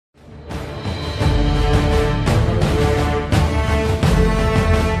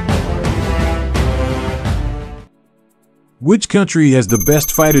Which country has the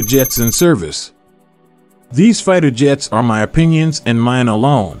best fighter jets in service? These fighter jets are my opinions and mine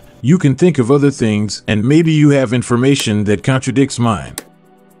alone. You can think of other things, and maybe you have information that contradicts mine.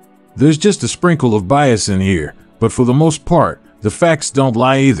 There's just a sprinkle of bias in here, but for the most part, the facts don't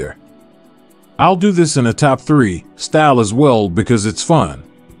lie either. I'll do this in a top 3 style as well because it's fun.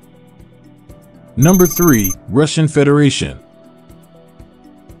 Number 3, Russian Federation.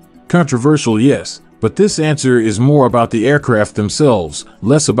 Controversial, yes, but this answer is more about the aircraft themselves,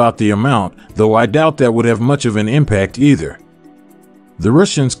 less about the amount, though I doubt that would have much of an impact either. The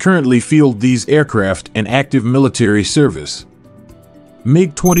Russians currently field these aircraft in active military service.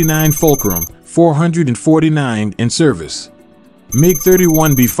 MiG-29 Fulcrum, 449 in service.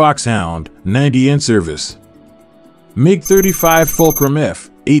 MiG-31B Foxhound, 90 in service. MiG-35 Fulcrum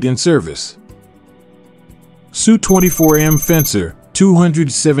F, 8 in service. Su-24M Fencer,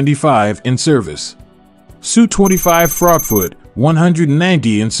 275 in service. Su-25 Frogfoot,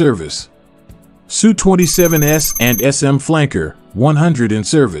 190 in service. Su-27S and SM Flanker, 100 in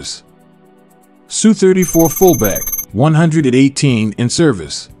service. Su-34 Fullback, 118 in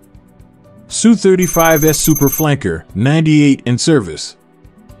service. Su-35S Super Flanker, 98 in service.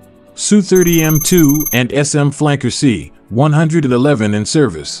 Su-30M2 and SM Flanker C, 111 in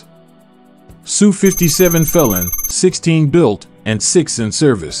service. Su-57 Felon, 16 built and 6 in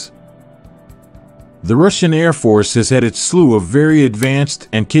service. The Russian Air Force has had its slew of very advanced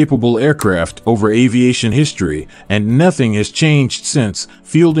and capable aircraft over aviation history, and nothing has changed since,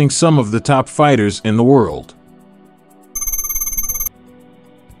 fielding some of the top fighters in the world.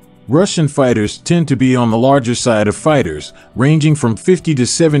 Russian fighters tend to be on the larger side of fighters, ranging from 50 to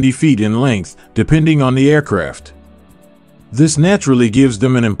 70 feet in length, depending on the aircraft. This naturally gives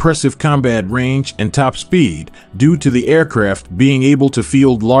them an impressive combat range and top speed, due to the aircraft being able to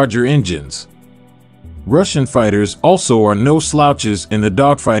field larger engines. Russian fighters also are no slouches in the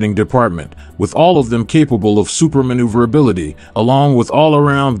dogfighting department, with all of them capable of super maneuverability, along with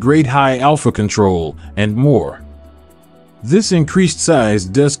all-around great high alpha control, and more. This increased size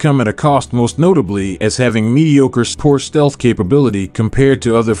does come at a cost, most notably as having mediocre poor stealth capability compared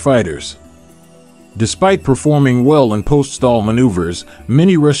to other fighters. Despite performing well in post-stall maneuvers,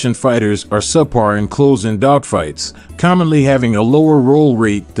 many Russian fighters are subpar in close-in dogfights, commonly having a lower roll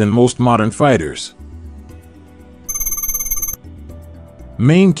rate than most modern fighters.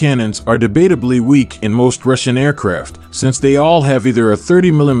 Main cannons are debatably weak in most Russian aircraft, since they all have either a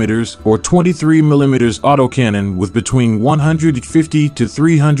 30mm or 23mm autocannon with between 150 to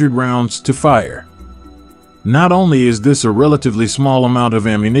 300 rounds to fire. Not only is this a relatively small amount of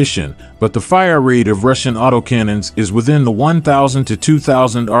ammunition, but the fire rate of Russian autocannons is within the 1000 to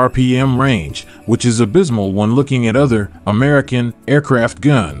 2000 RPM range, which is abysmal when looking at other American aircraft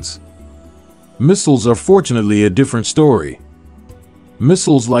guns. Missiles are fortunately a different story.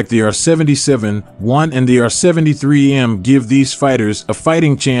 Missiles like the R-77-1 and the R-73M give these fighters a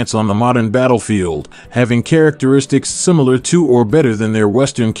fighting chance on the modern battlefield, having characteristics similar to or better than their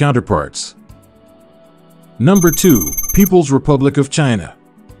Western counterparts. Number 2, People's Republic of China.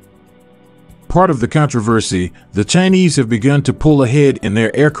 Part of the controversy, the Chinese have begun to pull ahead in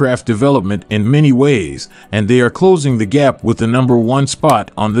their aircraft development in many ways, and they are closing the gap with the number 1 spot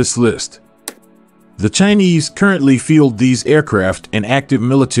on this list. The Chinese currently field these aircraft in active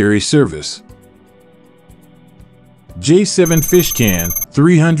military service. J-7 Fishcan,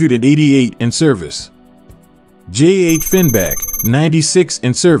 388 in service. J-8 Finback, 96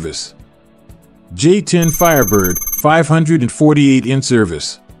 in service. J-10 Firebird, 548 in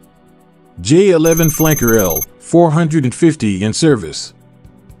service. J-11 Flanker L, 450 in service.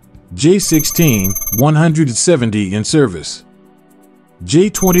 J-16, 170 in service.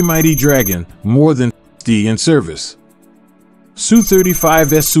 J-20 Mighty Dragon, more than 50 in service.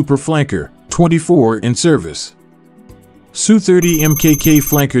 Su-35S Super Flanker, 24 in service. Su-30 MKK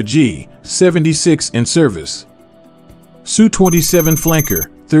Flanker G, 76 in service. Su-27 Flanker,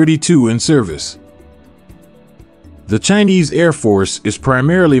 32 in service. The Chinese Air Force is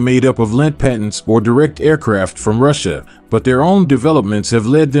primarily made up of lent patents or direct aircraft from Russia, but their own developments have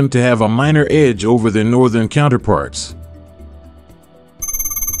led them to have a minor edge over their northern counterparts.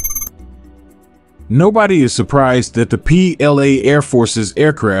 Nobody is surprised that the PLA Air Force's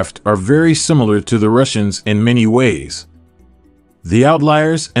aircraft are very similar to the Russians in many ways. The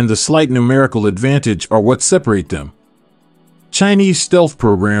outliers and the slight numerical advantage are what separate them. Chinese stealth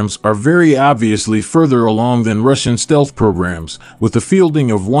programs are very obviously further along than Russian stealth programs, with the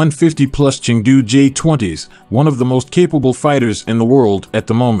fielding of 150-plus Chengdu J-20s, one of the most capable fighters in the world at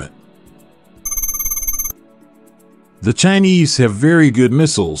the moment. The Chinese have very good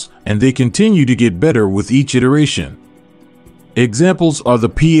missiles, and they continue to get better with each iteration. Examples are the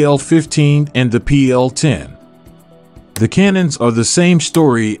PL-15 and the PL-10. The cannons are the same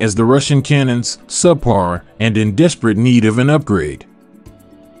story as the Russian cannons, subpar and in desperate need of an upgrade.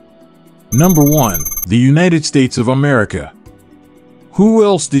 Number 1. The United States of America. Who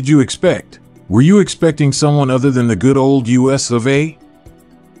else did you expect? Were you expecting someone other than the good old US of A?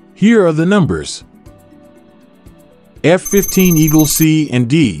 Here are the numbers. F-15 Eagle C and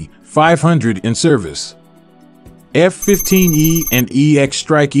D, 500 in service. F-15E and EX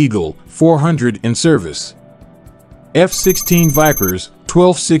Strike Eagle, 400 in service. F-16 Vipers,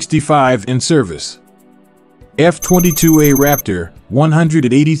 1265 in service. F-22A Raptor,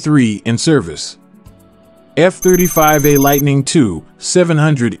 183 in service. F-35A Lightning II,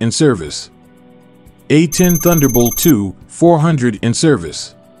 700 in service. A-10 Thunderbolt II, 400 in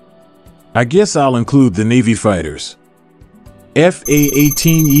service. I guess I'll include the Navy fighters.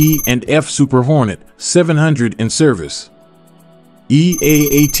 FA-18E and F Super Hornet, 700 in service.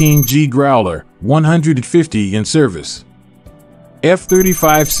 EA-18G Growler, 150 in service.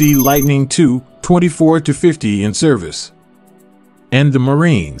 F-35C Lightning II, 24 to 50 in service. And the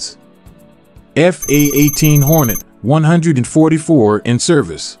Marines. FA-18 Hornet, 144 in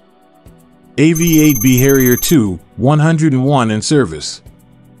service. AV-8B Harrier II, 101 in service.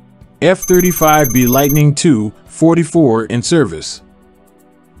 F-35B Lightning II, 44 in service.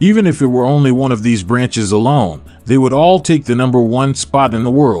 Even if it were only one of these branches alone, they would all take the number 1 spot in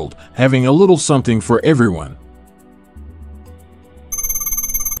the world, having a little something for everyone.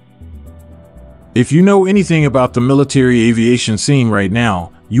 If you know anything about the military aviation scene right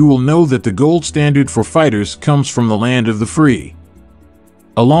now, you will know that the gold standard for fighters comes from the land of the free.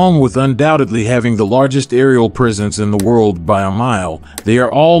 Along with undoubtedly having the largest aerial presence in the world by a mile, they are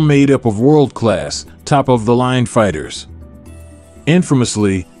all made up of world-class, top-of-the-line fighters.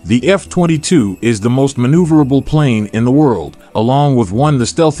 Infamously, the F-22 is the most maneuverable plane in the world, along with one the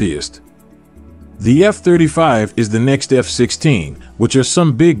stealthiest. The F-35 is the next F-16, which are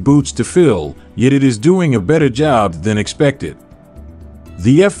some big boots to fill, yet it is doing a better job than expected.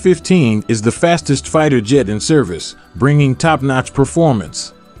 The F-15 is the fastest fighter jet in service, bringing top-notch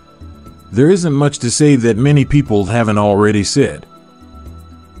performance. There isn't much to say that many people haven't already said.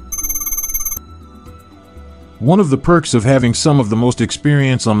 One of the perks of having some of the most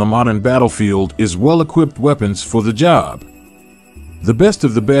experience on the modern battlefield is well-equipped weapons for the job. The best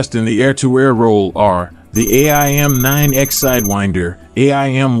of the best in the air-to-air role are the AIM-9X Sidewinder,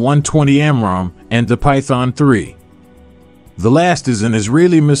 AIM-120 AMRAAM, and the Python 3. The last is an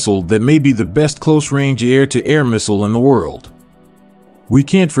Israeli missile that may be the best close-range air-to-air missile in the world. We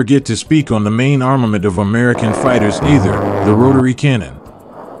can't forget to speak on the main armament of American fighters either, the rotary cannon.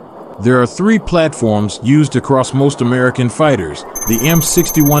 There are 3 platforms used across most American fighters, the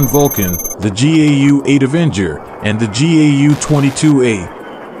M61 Vulcan, the GAU-8 Avenger, and the GAU-22A.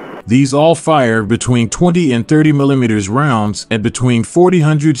 These all fire between 20 and 30 mm rounds at between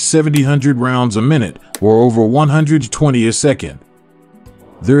 4,000–7,000 rounds a minute, or over 120 a second.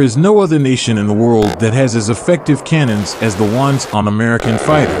 There is no other nation in the world that has as effective cannons as the ones on American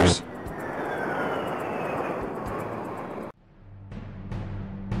fighters.